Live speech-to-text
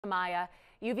Maya,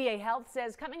 UVA Health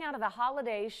says coming out of the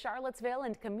holidays, Charlottesville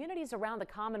and communities around the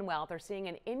Commonwealth are seeing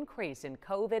an increase in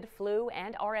COVID, flu,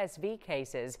 and RSV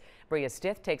cases. Bria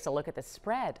Stith takes a look at the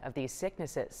spread of these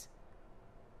sicknesses.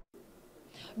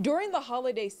 During the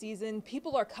holiday season,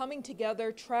 people are coming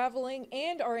together, traveling,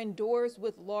 and are indoors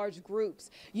with large groups.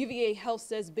 UVA Health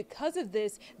says because of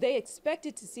this, they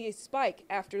expected to see a spike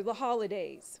after the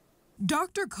holidays.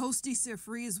 Dr. Kosti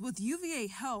Sifri is with UVA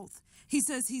Health. He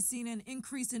says he's seen an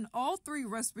increase in all three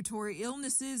respiratory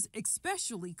illnesses,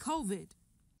 especially COVID.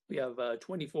 We have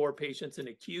 24 patients in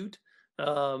acute,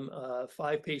 5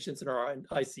 patients in our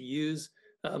ICUs,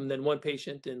 then 1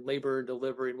 patient in labor and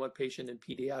delivery, and 1 patient in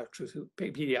pediatrics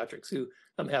who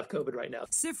have COVID right now.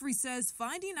 Sifri says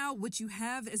finding out what you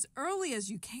have as early as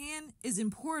you can is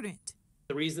important.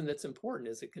 The reason that's important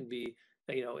is it can be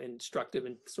instructive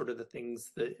in sort of the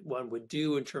things that one would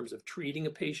do in terms of treating a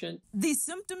patient. The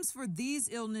symptoms for these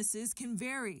illnesses can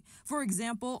vary. For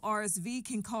example, RSV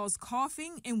can cause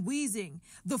coughing and wheezing.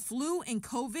 The flu and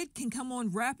COVID can come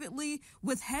on rapidly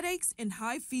with headaches and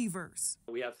high fevers.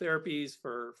 We have therapies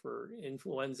for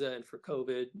influenza and for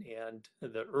COVID, and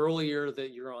the earlier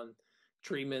that you're on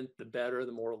treatment, the better,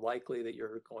 the more likely that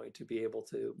you're going to be able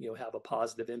to, have a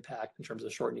positive impact in terms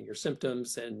of shortening your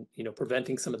symptoms and,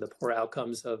 preventing some of the poor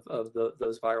outcomes of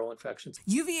those viral infections.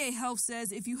 UVA Health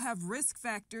says if you have risk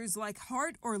factors like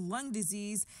heart or lung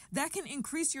disease, that can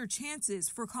increase your chances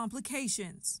for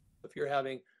complications. If you're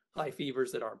having high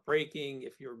fevers that aren't breaking,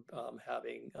 if you're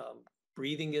having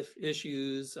breathing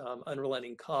issues,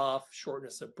 unrelenting cough,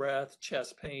 shortness of breath,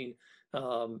 chest pain,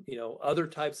 other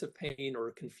types of pain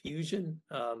or confusion,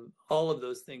 all of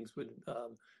those things would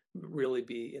really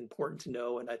be important to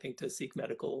know, and I think to seek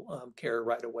medical care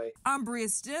right away. I'm Bria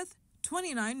Stith,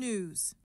 29 News.